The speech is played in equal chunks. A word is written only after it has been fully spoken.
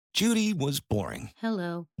Judy was boring.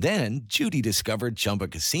 Hello. Then Judy discovered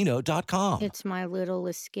ChumbaCasino.com. It's my little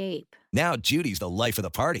escape. Now Judy's the life of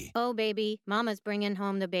the party. Oh, baby, mama's bringing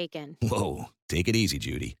home the bacon. Whoa, take it easy,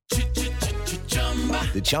 Judy.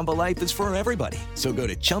 The Chumba life is for everybody. So go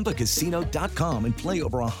to ChumbaCasino.com and play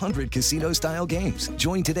over 100 casino-style games.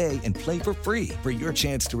 Join today and play for free for your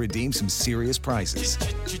chance to redeem some serious prizes.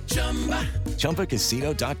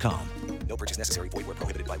 ChumbaCasino.com. No purchase necessary. Void where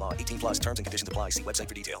prohibited by law. 18+ terms and conditions apply. See website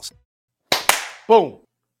for details. Boom.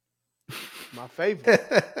 My favorite.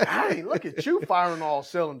 Dang, look at you firing all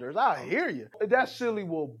cylinders. I hear you. That silly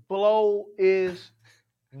will blow his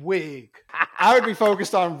wig. I would be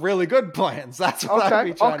focused on really good plans. That's what I'd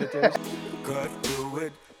be trying to do. Cut to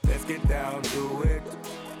it. Let's get down to it.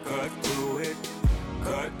 Cut to it.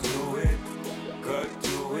 Cut to it. Cut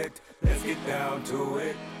to it. Let's get down to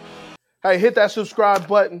it. Hey, hit that subscribe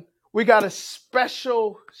button. We got a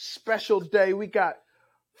special day. We got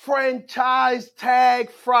Franchise Tag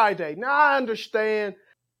Friday. Now, I understand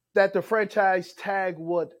that the franchise tag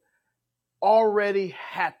would already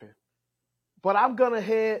happen, but I'm going to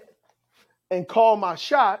head and call my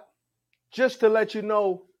shot just to let you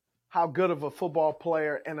know how good of a football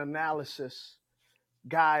player and analysis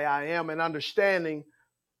guy I am and understanding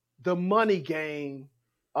the money game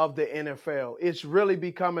of the NFL. It's really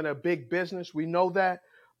becoming a big business. We know that,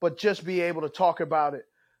 but just be able to talk about it.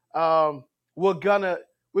 We're gonna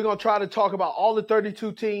try to talk about all the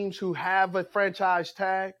 32 teams who have a franchise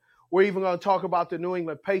tag. We're even going to talk about the New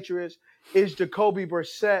England Patriots. Is Jacoby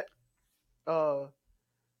Brissett, not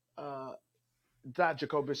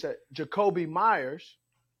Jacoby Brissett, Jacoby Myers,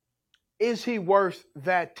 is he worth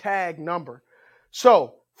that tag number?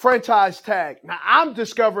 So, franchise tag. Now, I'm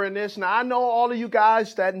discovering this. Now, I know all of you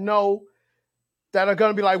guys that know that are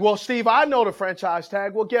going to be like, well, Steve, I know the franchise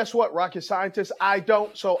tag. Well, guess what, rocket scientists? I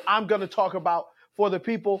don't. So, I'm going to talk about for the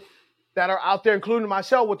people that are out there, including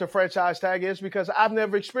myself, what the franchise tag is, because I've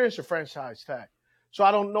never experienced a franchise tag. So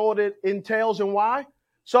I don't know what it entails and why.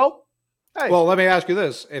 So, hey. Well, let me ask you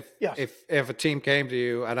this. Yes. If a team came to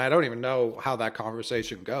you, and I don't even know how that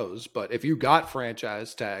conversation goes, but if you got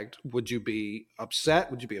franchise tagged, would you be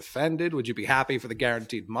upset? Would you be offended? Would you be happy for the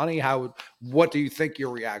guaranteed money? What do you think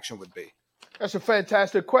your reaction would be? That's a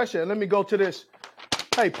fantastic question. Let me go to this.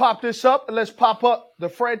 Hey, pop this up and let's pop up the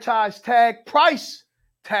franchise tag price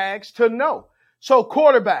tags to know. So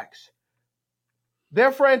quarterbacks,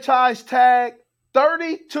 their franchise tag,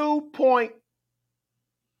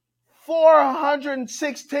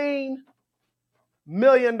 $32.416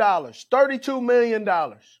 million. $32 million.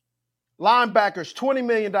 Linebackers, $20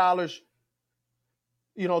 million.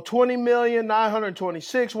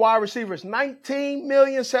 $20,926,000. Wide receivers,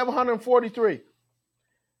 $19,743,000.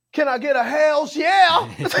 Can I get a hells yeah?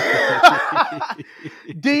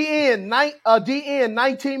 DN,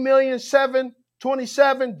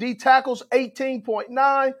 $19,727,000. D tackles,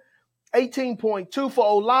 18.9, 18.2 for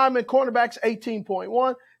O linemen. Cornerbacks,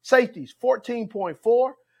 18.1. Safeties,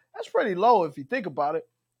 14.4. That's pretty low if you think about it.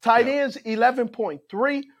 Tight ends,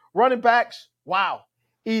 11.3. Running backs, wow,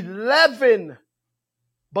 11.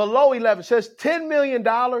 Below 11 says $10 million.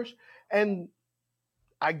 And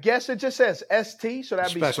I guess it just says ST, so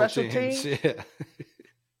that'd be special teams. Yeah.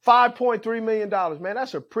 $5.3 million. Man,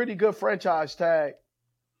 that's a pretty good franchise tag.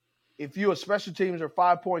 If you a special teams are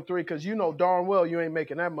 5.3, because you know darn well you ain't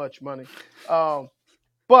making that much money.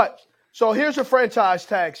 But so here's the franchise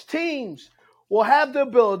tags. Teams will have the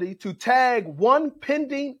ability to tag one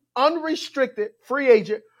pending unrestricted free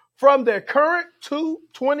agent from their current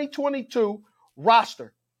 2022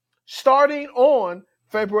 roster starting on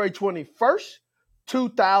February 21st.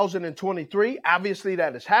 2023. Obviously,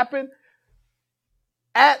 that has happened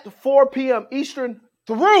at 4 p.m. Eastern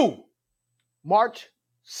through March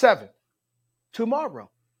 7th, tomorrow.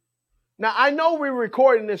 Now, I know we're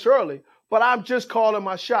recording this early, but I'm just calling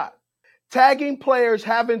my shot. Tagging players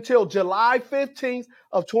have until July 15th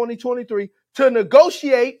of 2023 to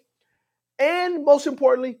negotiate and, most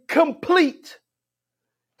importantly, complete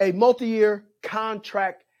a multi-year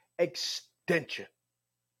contract extension.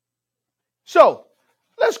 So,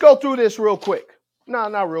 let's go through this real quick. No,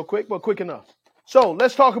 not real quick, but quick enough. So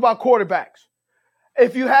let's talk about quarterbacks.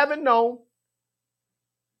 If you haven't known,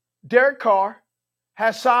 Derek Carr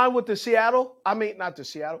has signed with with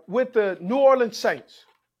the New Orleans Saints.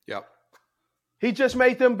 Yep. He just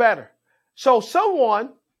made them better. So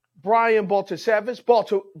someone, Brian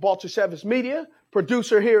Baltasevich Media,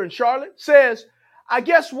 producer here in Charlotte, says, what'd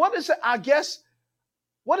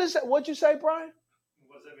you say, Brian?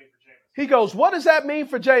 He goes, what does that mean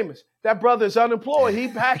for Jameis? That brother's unemployed. He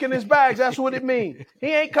packing his bags. That's what it means. He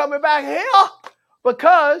ain't coming back here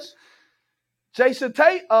because Jason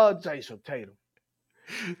Tatum.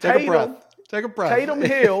 Take a breath. Take a breath. Tatum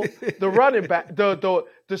Hill, the running back,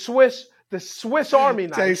 the Swiss Army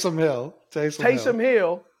knife. Taysom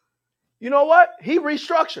Hill. You know what? He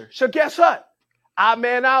restructured. So guess what? Odd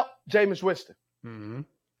man out, Jameis Winston. Mm-hmm.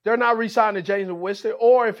 They're not re-signing Jameis Winston,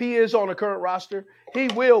 or if he is on the current roster, he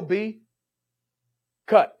will be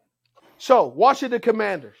cut. So, Washington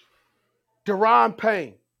Commanders, Deron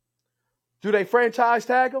Payne. Do they franchise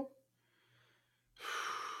tag him?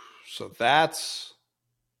 So that's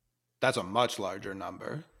a much larger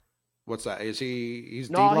number. What's that? Is he's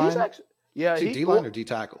D-line? No, he's actually Is he D-line or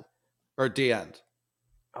D-tackle? Or D-end?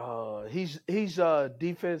 He's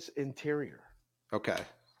defense interior. Okay.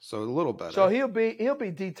 So a little better. So he'll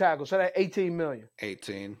be D-tackle. So that's $18 million.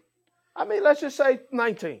 18. I mean, let's just say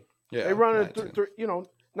 19. Yeah. They run it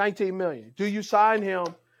 $19 million. Do you sign him?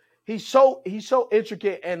 He's so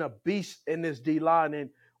intricate and a beast in this D-line, and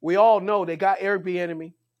we all know they got Eric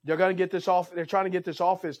Bieniemy. They're going to get this off. They're trying to get this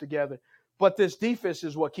offense together, but this defense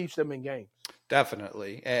is what keeps them in games.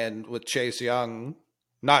 Definitely, and with Chase Young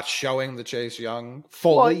not showing the Chase Young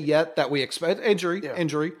fully yet that we expect,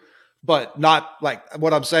 injury, but not like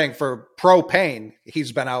what I'm saying for pro Payne.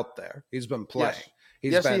 He's been out there. He's been playing.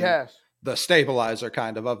 He has the stabilizer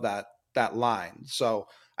kind of that line. So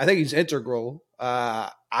I think he's integral. I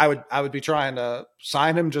would be trying to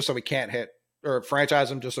sign him just so we can't hit, or franchise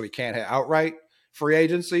him just so we can't hit outright free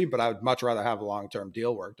agency, but I would much rather have a long-term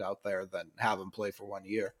deal worked out there than have him play for 1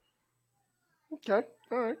 year. Okay.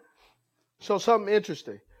 All right. So something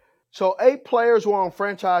interesting. So 8 players were on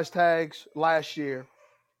franchise tags last year,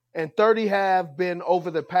 and 30 have been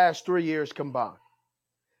over the past 3 years combined.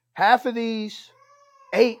 Half of these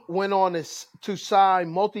 8 went on to sign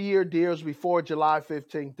multi-year deals before July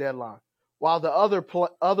 15th deadline, while the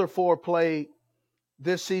other 4 played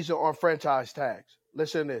this season on franchise tags.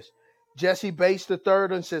 Listen to this. Jesse Bates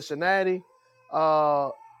III in Cincinnati,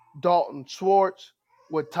 Dalton Schwartz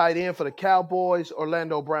with tight end for the Cowboys,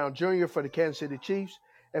 Orlando Brown Jr. for the Kansas City Chiefs,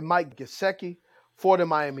 and Mike Gesicki for the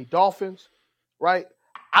Miami Dolphins, right?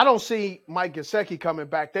 I don't see Mike Gesicki coming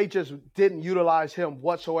back. They just didn't utilize him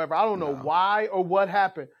whatsoever. I don't know why or what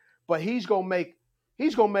happened, but he's gonna make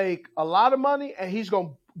a lot of money, and he's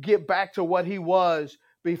gonna get back to what he was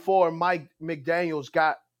before Mike McDaniels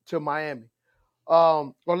got to Miami.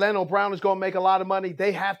 Orlando Brown is going to make a lot of money.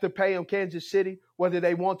 They have to pay him Kansas City, whether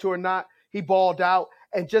they want to or not. He balled out.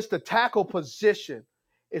 And just the tackle position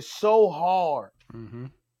is so hard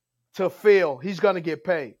to fill. He's going to get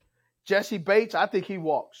paid. Jesse Bates, I think he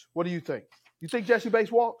walks. What do you think? You think Jesse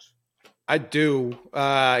Bates walks? I do.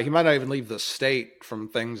 He might not even leave the state from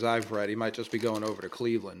things I've read. He might just be going over to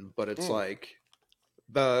Cleveland. But it's like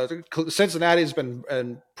Cincinnati's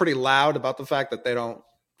been pretty loud about the fact that they don't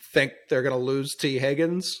think they're going to lose T.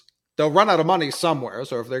 Higgins. They'll run out of money somewhere.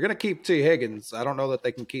 So if they're going to keep T. Higgins, I don't know that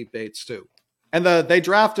they can keep Bates too. And they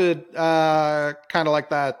drafted kind of like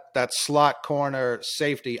that slot corner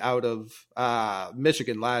safety out of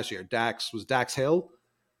Michigan last year. Dax Hill.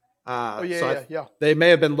 They may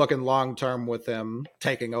have been looking long-term with him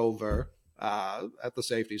taking over at the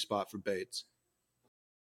safety spot for Bates.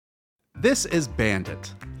 This is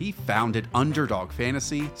Bandit. He founded Underdog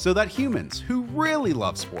Fantasy so that humans who really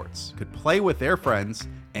love sports could play with their friends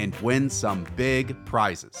and win some big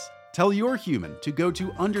prizes. Tell your human to go to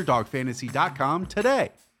UnderdogFantasy.com today.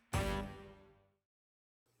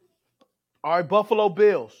 All right, Buffalo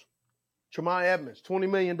Bills. Tremaine Edmonds, $20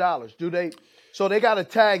 million. So they got to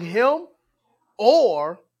tag him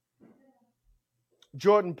or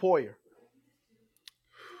Jordan Poyer.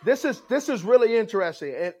 This is really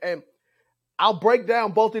interesting, and I'll break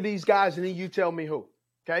down both of these guys, and then you tell me who.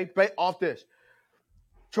 Okay, off this.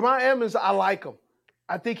 Tremaine Edmonds, I like him.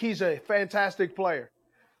 I think he's a fantastic player.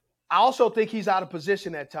 I also think he's out of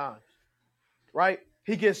position at times. Right?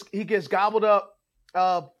 He gets gobbled up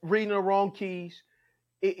reading the wrong keys.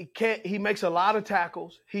 He makes a lot of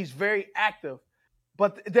tackles. He's very active,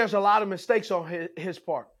 but there's a lot of mistakes on his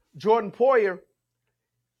part. Jordan Poyer,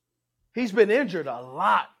 he's been injured a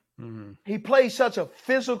lot. Mm-hmm. He plays such a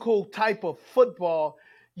physical type of football.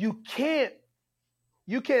 You can't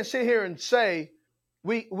sit here and say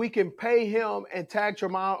we can pay him and tag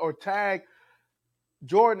Tremaine or tag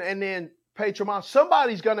Jordan and then pay Tremaine.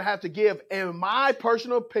 Somebody's going to have to give. In my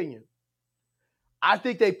personal opinion, I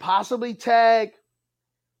think they possibly tag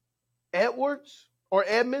Edmonds,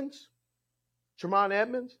 Tremaine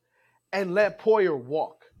Edmonds, and let Poyer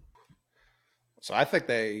walk. So I think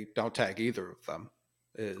they don't tag either of them.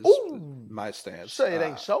 Is my stance. Say it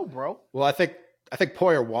ain't so, bro. Well, I think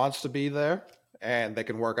Poyer wants to be there, and they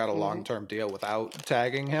can work out a long-term deal without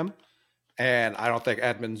tagging him. And I don't think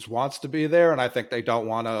Edmonds wants to be there, and I think they don't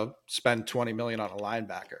want to spend $20 million on a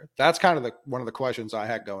linebacker. That's kind of one of the questions I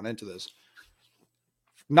had going into this.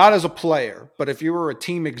 Not as a player, but if you were a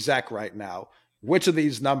team exec right now, which of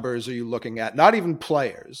these numbers are you looking at? Not even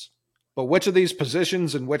players, but which of these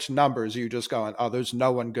positions and which numbers are you just going, oh, there's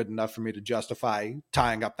no one good enough for me to justify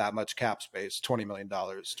tying up that much cap space, $20 million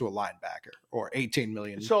to a linebacker or $18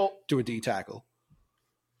 million to a D tackle?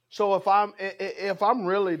 So if I'm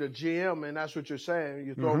really the GM, and that's what you're saying,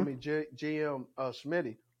 you're throwing me GM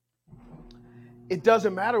Smitty, it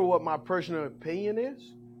doesn't matter what my personal opinion is.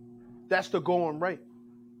 That's the going rate.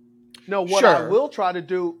 No, what I will try to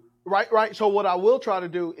do, right. So what I will try to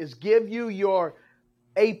do is give you your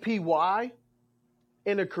APY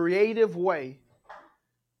in a creative way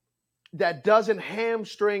that doesn't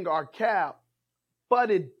hamstring our cap,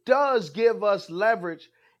 but it does give us leverage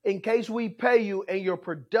in case we pay you and your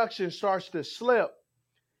production starts to slip,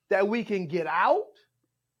 that we can get out,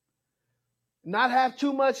 not have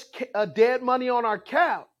too much dead money on our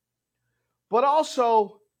cap, but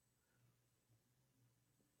also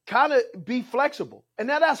kind of be flexible. And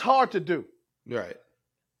now that's hard to do.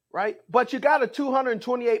 Right? But you got a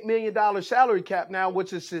 $228 million salary cap now,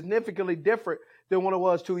 which is significantly different than what it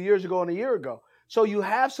was 2 years ago and a year ago. So you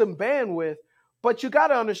have some bandwidth. But you got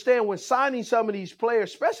to understand when signing some of these players,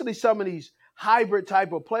 especially some of these hybrid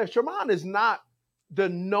type of players, Tramon is not the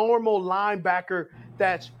normal linebacker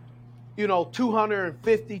that's,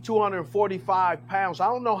 250, 245 pounds. I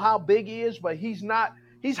don't know how big he is, but he's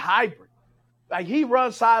hybrid. Like he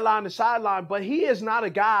runs sideline to sideline, but he is not a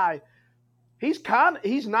guy. He's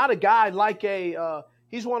not a guy like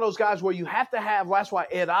he's one of those guys where you have to have, that's why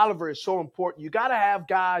Ed Oliver is so important. You got to have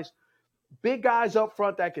guys, big guys up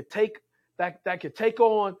front that could take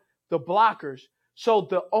on the blockers. So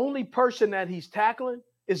the only person that he's tackling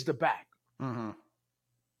is the back. Mm-hmm.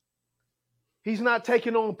 He's not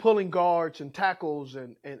taking on pulling guards and tackles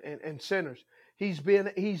and centers. He's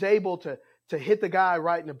able to hit the guy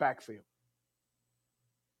right in the backfield.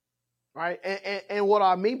 Right? And what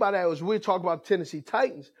I mean by that is we talk about Tennessee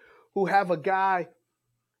Titans who have a guy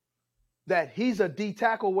that he's a D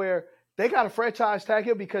tackle where they got a franchise tag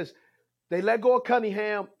him because they let go of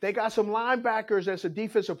Cunningham. They got some linebackers as a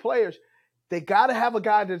defensive players. They got to have a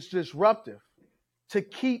guy that's disruptive to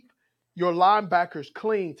keep your linebackers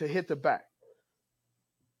clean to hit the back.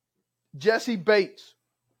 Jesse Bates,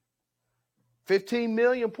 $15.4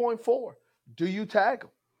 million. Do you tag him?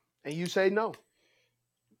 And you say no.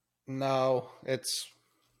 No,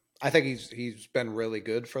 I think he's been really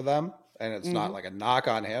good for them, and it's not like a knock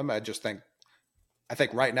on him. I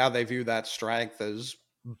think right now they view that strength as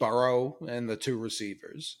Burrow and the two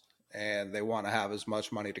receivers, and they want to have as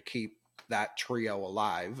much money to keep that trio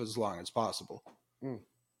alive as long as possible.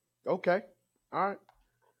 Okay. All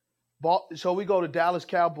right. So we go to Dallas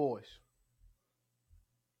Cowboys.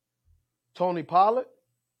 Tony Pollard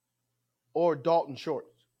or Dalton Schultz?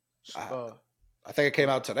 I think it came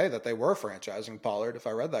out today that they were franchising Pollard, if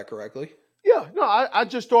I read that correctly. Yeah. No, I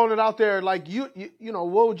just throwing it out there like you know,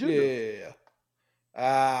 what would you do?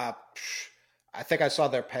 Yeah. I think I saw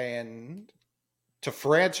they're paying to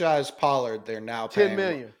franchise Pollard. They're now paying $10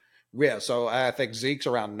 million. Yeah, so I think Zeke's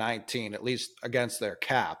around 19, at least against their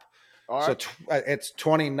cap. All right. So it's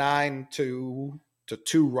 29 to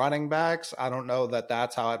two running backs. I don't know that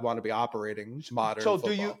that's how I'd want to be operating modern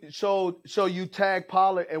football. So you tag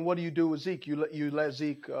Pollard, and what do you do with Zeke? You let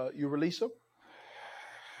Zeke you release him?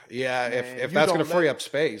 Yeah, if that's going to free up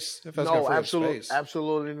space. If that's going to free up space.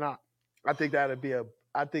 Absolutely not. I think that'd be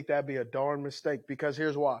a darn mistake because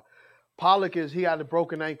here's why. Pollard he had a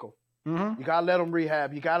broken ankle. Mm-hmm. You got to let him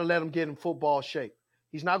rehab. You got to let him get in football shape.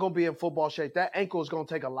 He's not going to be in football shape. That ankle is going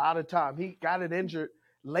to take a lot of time. He got it injured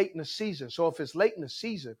late in the season. So if it's late in the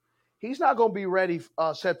season, he's not going to be ready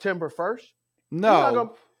September 1st.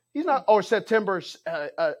 No. He's not, or September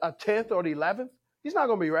 10th or the 11th. He's not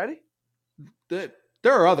going to be ready. There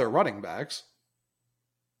are other running backs.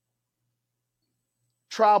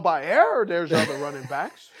 Trial by error, there's other running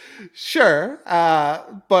backs. Sure.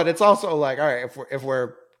 But it's also like, all right, if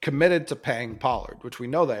we're committed to paying Pollard, which we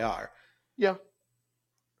know they are. Yeah.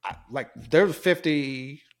 Like there's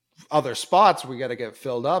 50 other spots we got to get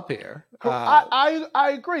filled up here.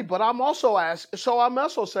 I agree, but I'm also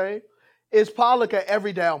saying, is Pollard an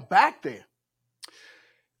every down back then?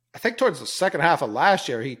 I think towards the second half of last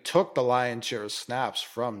year, he took the lion's share of snaps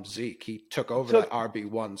from Zeke. He took over that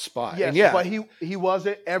RB1 spot. Yes, but he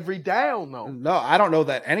wasn't every down though. No, I don't know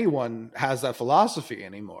that anyone has that philosophy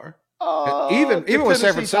anymore. Even with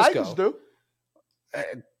San Francisco. Titans do.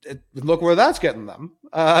 Look where that's getting them.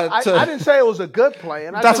 I didn't say it was a good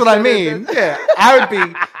plan. That's what I mean. Yeah,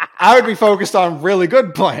 I would be focused on really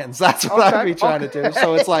good plans. That's what I'd be trying to do.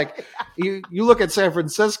 So it's like you look at San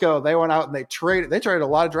Francisco, they went out and they traded a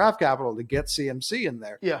lot of draft capital to get CMC in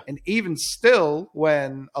there. Yeah. And even still,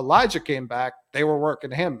 when Elijah came back, they were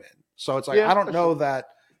working him in. So it's like, I don't know that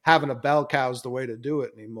having a bell cow is the way to do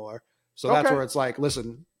it anymore. So that's where it's like,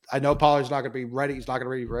 listen, I know Pollard's not going to be ready. He's not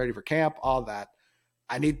going to be ready for camp, all that.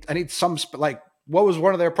 I need some, like, what was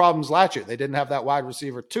one of their problems last year? They didn't have that wide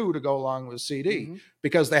receiver 2 to go along with CD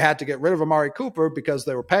because they had to get rid of Amari Cooper because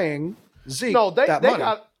they were paying Zeke that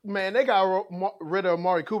money. They got rid of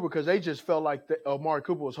Amari Cooper because they just felt like Amari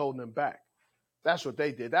Cooper was holding them back. That's what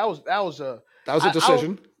they did. That was a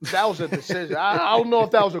decision. That was a decision. I don't know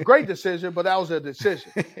if that was a great decision, but that was a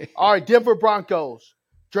decision. All right, Denver Broncos.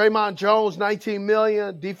 Draymond Jones, $19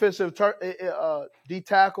 million, defensive D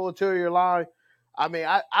tackle, interior line. I mean,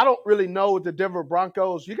 I don't really know with the Denver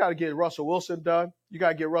Broncos. You got to get Russell Wilson done. You got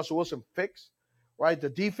to get Russell Wilson fixed, right? The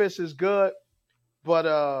defense is good,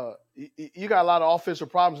 but you got a lot of offensive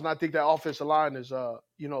problems, and I think that offensive line is,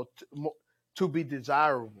 to be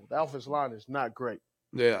desirable. The offensive line is not great.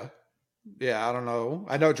 Yeah, I don't know.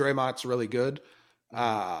 I know Draymond's really good,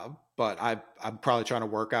 but I'm probably trying to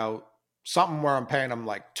work out something where I'm paying him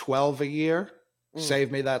like 12 a year.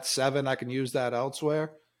 Save me that 7. I can use that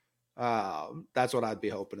elsewhere. That's what I'd be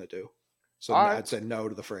hoping to do. So I'd say no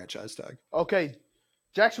to the franchise tag. Okay.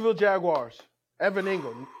 Jacksonville Jaguars, Evan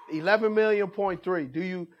Ingram, $11.3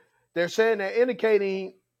 million. They're saying they're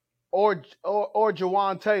indicating or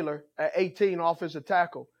Jawan Taylor at 18 offensive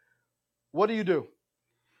tackle. What do you do?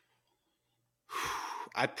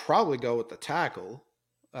 I'd probably go with the tackle.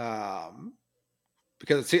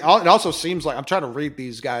 Because it also seems like I'm trying to read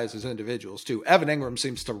these guys as individuals too. Evan Ingram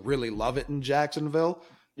seems to really love it in Jacksonville.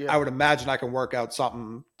 Yeah. I would imagine I can work out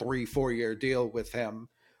something 3-4 year deal with him.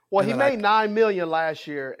 Well, he made $9 million last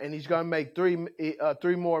year, and he's going to make $3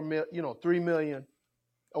 million.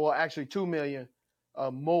 Well, actually $2 million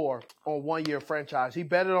more on 1 year franchise. He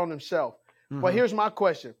bet it on himself. But here's my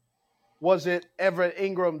question: was it Evan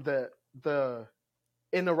Ingram the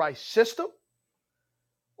in the right system,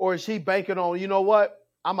 or is he banking on, you know what?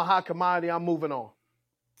 I'm a hot commodity. I'm moving on.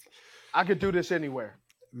 I could do this anywhere.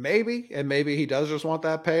 Maybe he does just want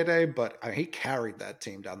that payday, but he carried that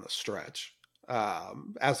team down the stretch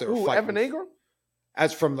as they were fighting. Evan Ingram?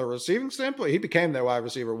 As from the receiving standpoint, he became their wide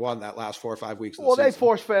receiver 1 that last 4 or 5 weeks of the season. season. They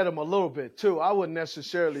force-fed him a little bit, too. I wouldn't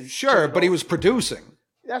necessarily... Sure, but he was producing.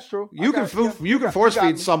 That's true. You can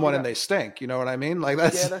force-feed someone and they stink. You know what I mean? Like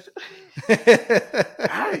that's...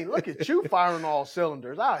 Hey, look at you firing all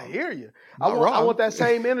cylinders. I hear you. I want that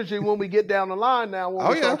same energy when we get down the line now when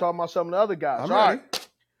we start talking about some of the other guys. All right.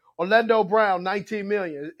 Orlando Brown, $19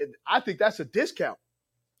 million. I think that's a discount.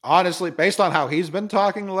 Honestly, based on how he's been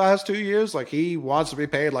talking the last 2 years, like he wants to be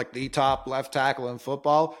paid like the top left tackle in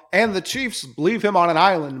football. And the Chiefs leave him on an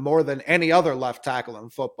island more than any other left tackle in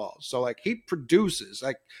football. So like he produces.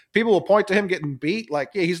 Like people will point to him getting beat. Like,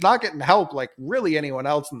 yeah, he's not getting help like really anyone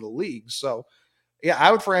else in the league. So yeah,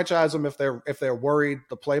 I would franchise him if they're worried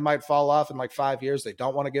the play might fall off in like 5 years. They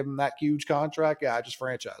don't want to give him that huge contract. Yeah, I just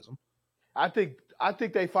franchise him. I think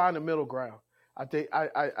they find a middle ground. I think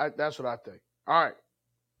that's what I think. All right.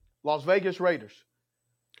 Las Vegas Raiders,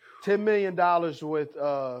 $10 million with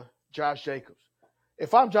Josh Jacobs.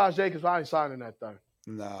 If I'm Josh Jacobs, I ain't signing that thing.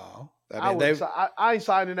 No. I ain't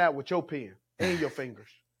signing that with your pen and your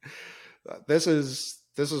fingers. This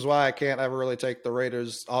is why I can't ever really take the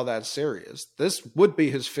Raiders all that serious. This would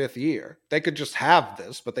be his 5th year. They could just have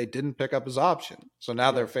this, but they didn't pick up his option. So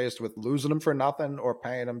now they're faced with losing him for nothing or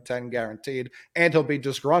paying him 10 guaranteed, and he'll be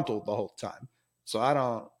disgruntled the whole time. So I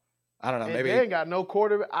don't know. And maybe they ain't got no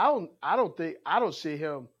quarterback. I don't see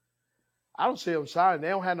him signing. They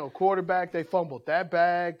don't have no quarterback. They fumbled that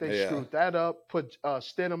bag. They screwed that up. Put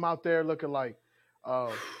Stidham out there looking like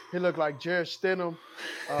he looked like Jarrett Stidham,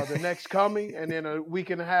 the next coming. And then a week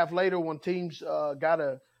and a half later, when teams got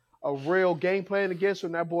a real game plan against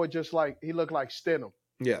him, that boy he looked like Stidham.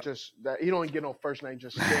 Yeah, just that he don't even get no first name,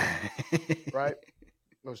 just Stidham. Right?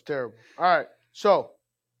 It was terrible. All right, so.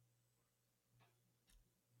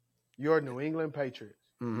 Your New England Patriots.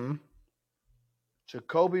 Mm-hmm.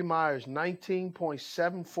 Jacoby Myers,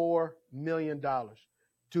 $19.74 million.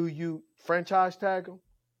 Do you franchise tag him?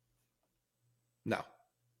 No.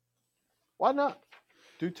 Why not?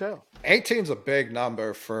 Do tell. 18's a big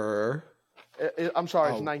number for... I'm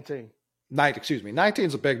sorry, it's 19.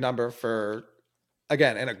 19's a big number for,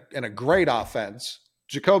 again, in a great offense.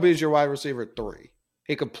 Jacoby's your wide receiver 3.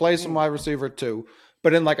 He could play some wide receiver 2,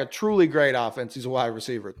 but in like a truly great offense, he's a wide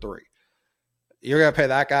receiver 3. You're going to pay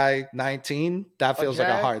that guy 19? That feels like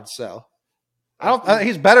a hard sell.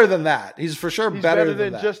 He's better than that. He's for sure He's better than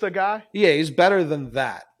than that. just a guy? Yeah, he's better than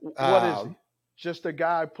that. What is he? Just a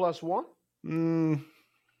guy plus one? Is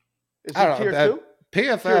he tier two?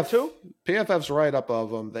 PFF, Tier 2? PFF's right up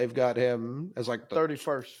of him. They've got him as like the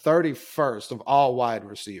 31st of all wide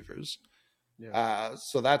receivers. Yeah.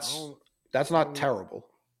 So that's not terrible.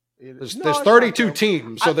 There's it's 32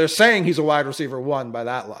 teams, so they're saying he's a wide receiver 1 by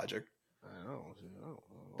that logic. I don't.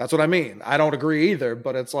 That's what I mean. I don't agree either,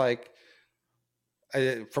 but it's like,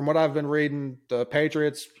 from what I've been reading, the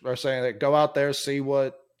Patriots are saying that go out there, see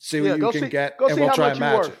what you can get, and we'll try and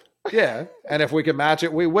match it. Yeah, and if we can match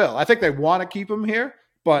it, we will. I think they want to keep him here,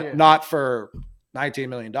 but not for $19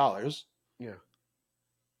 million. Yeah.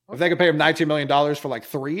 If they could pay him $19 million for like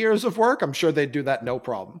 3 years of work, I'm sure they'd do that no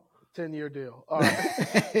problem. 10-year deal. All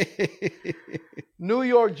right. New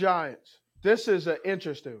York Giants. This is an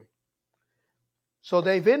interesting. So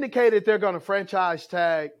they've indicated they're going to franchise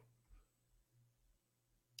tag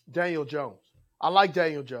Daniel Jones. I like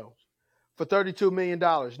Daniel Jones for $32 million.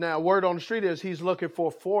 Now, word on the street is he's looking for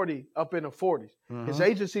 40, up in the 40s. Mm-hmm.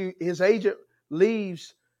 His agent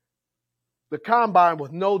leaves the combine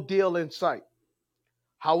with no deal in sight.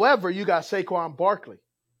 However, you got Saquon Barkley.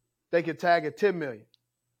 They can tag at $10 million.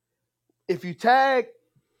 If you tag,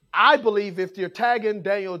 I believe if you're tagging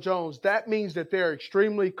Daniel Jones, that means that they're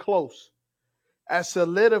extremely close at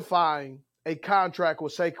solidifying a contract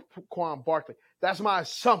with Saquon Barkley. That's my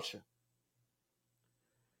assumption.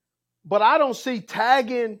 But I don't see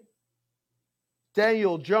tagging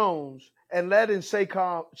Daniel Jones and letting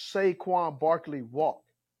Saquon Barkley walk.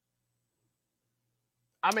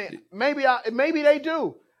 I mean, maybe they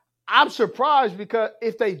do. I'm surprised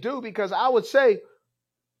if they do, because I would say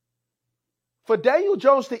for Daniel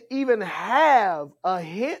Jones to even have a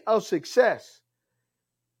hint of success,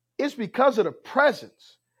 it's because of the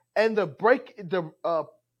presence and the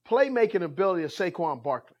playmaking ability of Saquon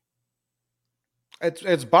Barkley.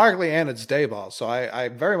 It's Barkley and it's Daboll, so I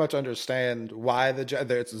very much understand why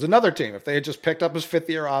there's another team. If they had just picked up his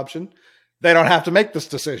 5th-year option, they don't have to make this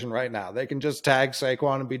decision right now. They can just tag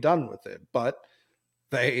Saquon and be done with it. But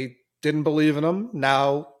they didn't believe in him.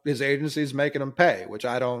 Now his agency's making him pay, which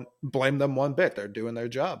I don't blame them one bit. They're doing their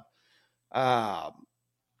job. I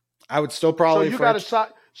would still probably. So you got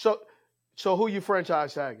to. So who you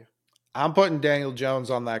franchise tagging? I'm putting Daniel Jones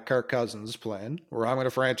on that Kirk Cousins plan, where I'm going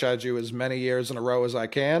to franchise you as many years in a row as I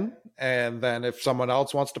can, and then if someone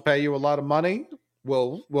else wants to pay you a lot of money,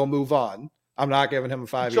 we'll move on. I'm not giving him a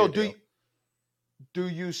 5-year deal. Do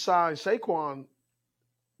you sign Saquon?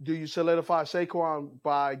 Do you solidify Saquon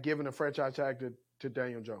by giving a franchise tag to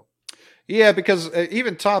Daniel Jones? Yeah, because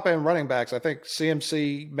even top end running backs, I think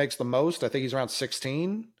CMC makes the most. I think he's around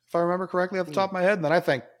 16, if I remember correctly off the top of my head. And then I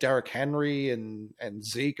think Derrick Henry and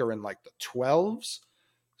Zeke are in like the 12s.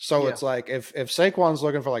 So it's like if Saquon's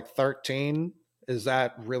looking for like 13, is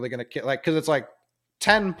that really going to like, because it's like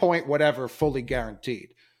 10 point whatever fully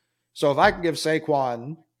guaranteed. So if I can give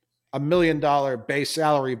Saquon $1 million base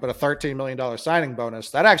salary, but a $13 million signing bonus,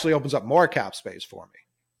 that actually opens up more cap space for me.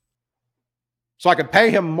 So I can pay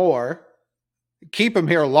him more, keep him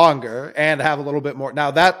here longer, and have a little bit more. Now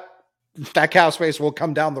that cap space will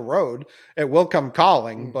come down the road. It will come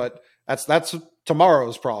calling, but that's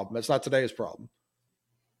tomorrow's problem. It's not today's problem.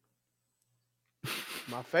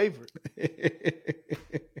 My favorite.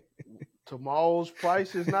 Tomorrow's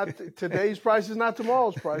price is not today's price is not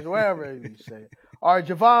tomorrow's price, whatever you say. All right,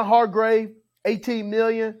 Javon Hargrave, $18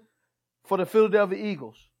 million for the Philadelphia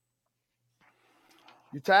Eagles.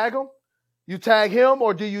 You tag him? You tag him,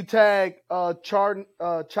 or do you tag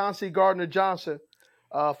Chauncey Gardner-Johnson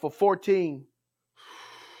for $14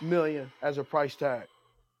 million as a price tag?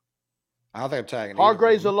 I don't think I'm tagging.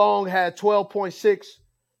 Hargraves alone had 12.6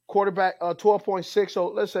 quarterback, 12.6. So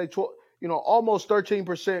let's say 12. Almost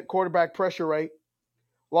 13% quarterback pressure rate.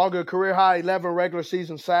 Longer career high 11 regular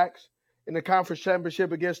season sacks in the conference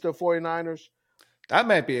championship against the 49ers. That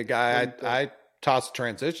might be a guy I toss a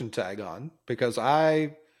transition tag on, because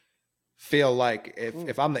I feel like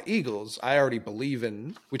if I'm the Eagles, I already believe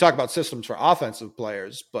in, we talk about systems for offensive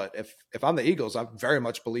players, but if I'm the Eagals, I very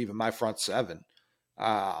much believe in my front seven.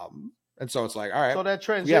 And so it's like, all right, so that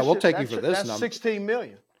transition, we'll take you for this that's number. $16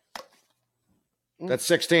 million. That's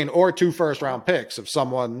 16 or 2 first-round picks if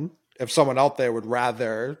someone out there would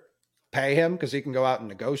rather pay him, because he can go out and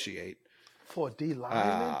negotiate. For a D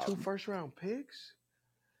lineman, 2 first-round picks?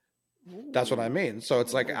 Ooh. That's what I mean. So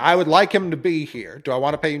it's like, I would like him to be here. Do I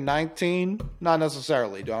want to pay you 19? Not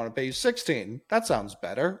necessarily. Do I want to pay you 16? That sounds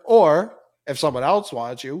better. Or if someone else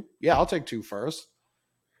wants you, I'll take 2 first.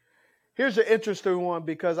 Here's an interesting one,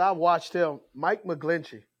 because I watched him. Mike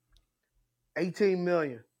McGlinchey, $18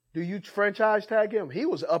 million. Do you franchise tag him? He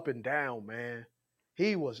was up and down, man.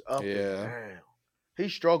 He was up and down. He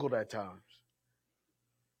struggled at times.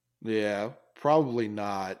 Yeah, probably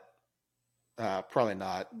not. Probably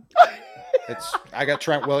not. I got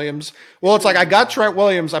Trent Williams. Well, it's like I got Trent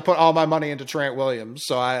Williams. I put all my money into Trent Williams,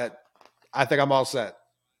 so I think I'm all set.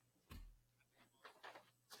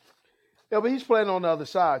 Yeah, but he's playing on the other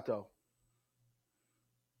side, though.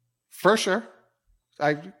 For sure.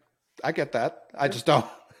 I get that. I just don't.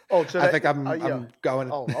 Oh, so I think I'm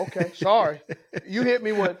going. Oh, okay. Sorry. You hit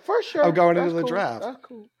me with, for sure. I'm going into the draft. That's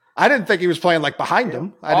cool. I didn't think he was playing like behind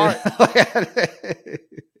him. I didn't.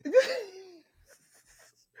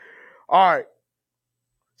 All right.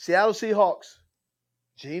 Seattle Seahawks.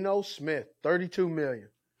 Geno Smith, $32 million.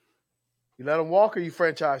 You let him walk or you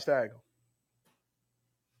franchise tag him?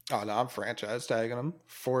 Oh, no, I'm franchise tagging him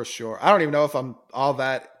for sure. I don't even know if I'm all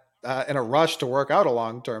that in a rush to work out a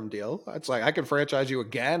long-term deal. It's like I can franchise you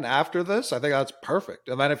again after this. I think that's perfect.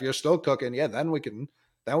 And then if you're still cooking, then we can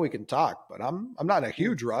talk. But I'm not in a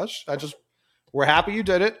huge rush. We're happy you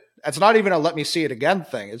did it. It's not even a let me see it again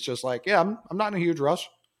thing. It's just like, I'm not in a huge rush.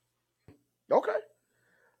 Okay.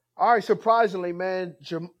 All right. Surprisingly, man,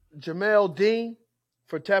 Jamel Dean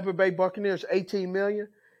for Tampa Bay Buccaneers, $18 million.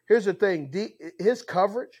 Here's the thing. His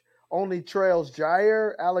coverage only trails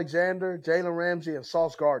Jair Alexander, Jalen Ramsey, and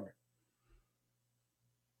Sauce Gardner.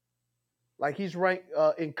 Like he's ranked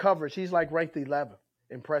in coverage. He's like ranked 11th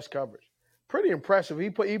in press coverage. Pretty impressive. He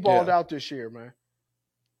balled out this year, man.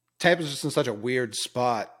 Tampa's just in such a weird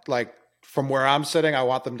spot. Like from where I'm sitting, I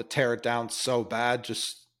want them to tear it down so bad.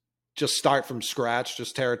 Just start from scratch.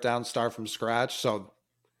 Just tear it down, start from scratch. So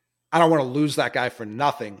I don't want to lose that guy for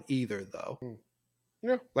nothing either, though.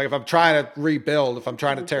 Yeah. Like if I'm trying to rebuild, if I'm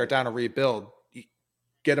trying to tear it down and rebuild,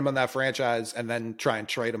 get him in that franchise and then try and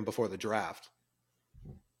trade him before the draft.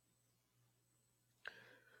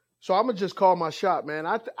 So I'm gonna just call my shot, man.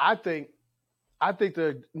 I think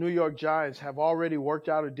the New York Giants have already worked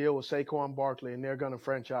out a deal with Saquon Barkley, and they're gonna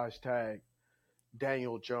franchise tag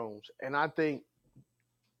Daniel Jones. And I think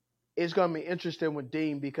it's gonna be interesting with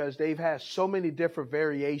Dean because they've had so many different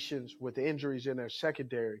variations with injuries in their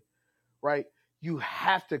secondary, right? You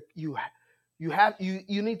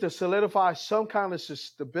need to solidify some kind of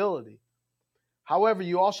stability. However,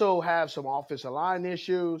 you also have some offensive line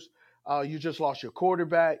issues. You just lost your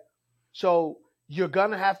quarterback. So you're going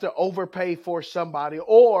to have to overpay for somebody,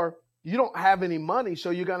 or you don't have any money, so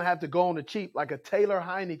you're going to have to go on the cheap. Like a Taylor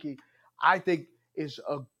Heineke, I think is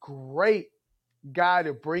a great guy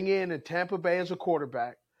to bring in Tampa Bay as a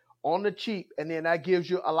quarterback on the cheap, and then that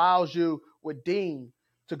allows you with Dean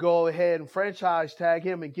to go ahead and franchise tag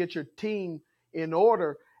him and get your team in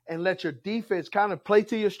order and let your defense kind of play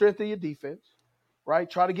to your strength of your defense, right?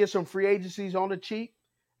 Try to get some free agencies on the cheap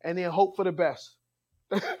and then hope for the best.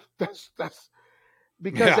 that's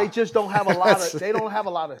because they just don't have a lot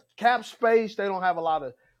of cap space. They don't have a lot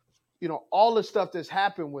of, all the stuff that's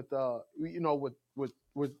happened with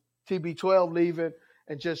TB12 leaving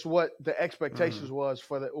and just what the expectations was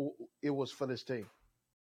for this team.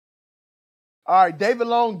 All right, David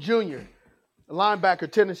Long Jr.,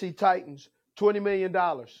 linebacker, Tennessee Titans, $20 million,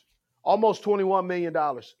 almost $21 million,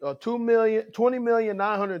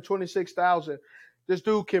 $20,926,000. This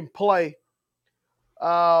dude can play.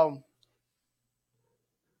 It'll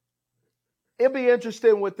be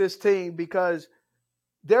interesting with this team because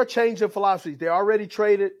they're changing philosophies. They already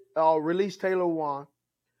released Taylor Lewan.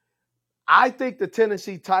 I think the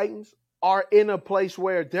Tennessee Titans are in a place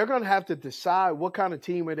where they're going to have to decide what kind of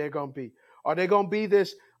team are they going to be. Are they going to be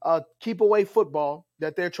this keep away football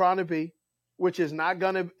that they're trying to be, which is not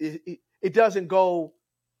going to – it doesn't go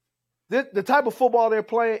 – the type of football they're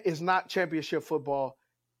playing is not championship football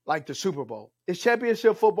like the Super Bowl. It's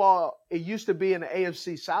championship football. It used to be in the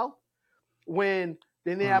AFC South when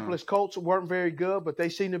the Indianapolis Colts weren't very good, but they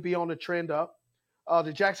seem to be on the trend up.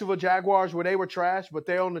 The Jacksonville Jaguars, where they were trash, but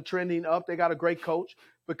they're on the trending up. They got a great coach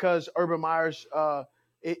because Urban Meyers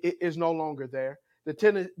is no longer there.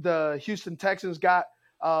 The Houston Texans got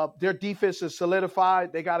their defense is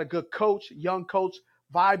solidified. They got a good coach, young coach,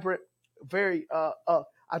 vibrant, very.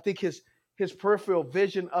 I think his peripheral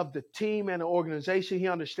vision of the team and the organization, he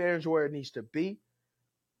understands where it needs to be.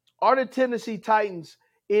 Are the Tennessee Titans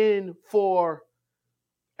in for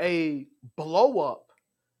a blow up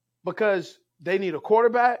because they need a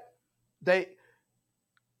quarterback?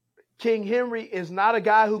 King Henry is not a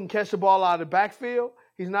guy who can catch the ball out of the backfield.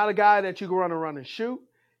 He's not a guy that you can run and shoot.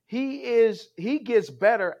 He gets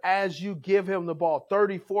better as you give him the ball,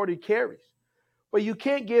 30, 40 carries. But you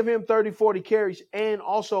can't give him 30, 40 carries and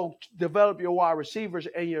also develop your wide receivers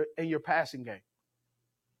and your passing game.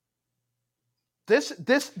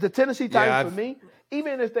 The Tennessee Titans for me,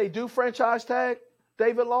 even if they do franchise tag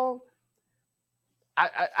David Long,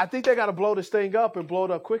 I think they got to blow this thing up and blow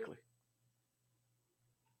it up quickly.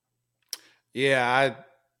 Yeah,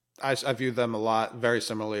 I view them a lot very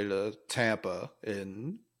similarly to Tampa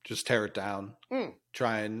in just tear it down,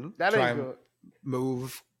 try and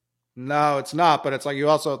move. No, it's not. But it's like you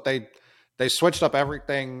also they switched up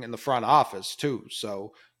everything in the front office too.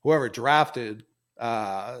 So whoever drafted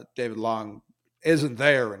David Long isn't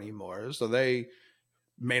there anymore. So they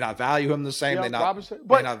may not value him the same. Yeah, they not,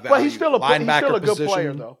 but, may not value but he's still a good position.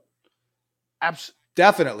 player though.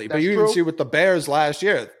 Definitely, but you true. can see with the Bears last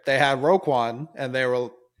year, they had Roquan, and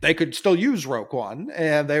they could still use Roquan,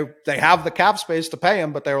 and they have the cap space to pay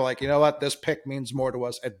him, but they were like, you know what, this pick means more to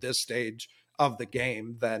us at this stage of the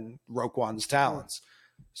game than Roquan's talents.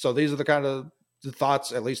 So these are the kind of the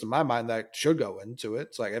thoughts, at least in my mind, that should go into it.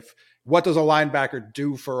 It's like, what does a linebacker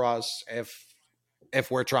do for us if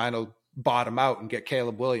we're trying to bottom out and get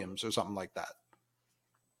Caleb Williams or something like that?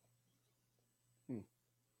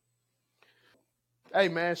 Hey,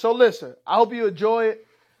 man, so listen, I hope you enjoy it.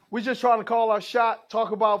 We're just trying to call our shot,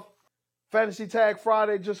 talk about Fantasy Tag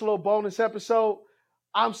Friday, just a little bonus episode.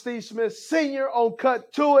 I'm Steve Smith, Sr. on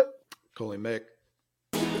Cut To It. Coley Mick.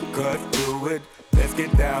 Cut to it. Let's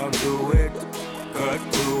get down to it.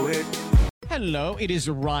 Cut to it. Hello, it is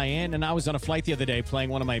Ryan, and I was on a flight the other day playing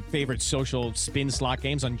one of my favorite social spin slot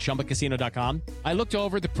games on ChumbaCasino.com. I looked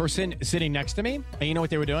over at the person sitting next to me, and you know what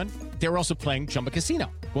they were doing? They were also playing Chumba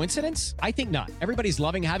Casino. Coincidence? I think not. Everybody's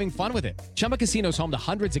loving having fun with it. Chumba Casino is home to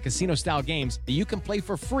hundreds of casino-style games that you can play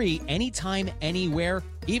for free anytime, anywhere,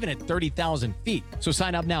 even at 30,000 feet. So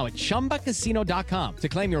sign up now at ChumbaCasino.com to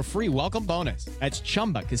claim your free welcome bonus. That's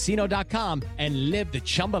ChumbaCasino.com and live the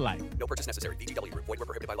Chumba life. No purchase necessary. VGW. Void where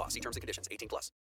prohibited by law. See terms and conditions. 18+.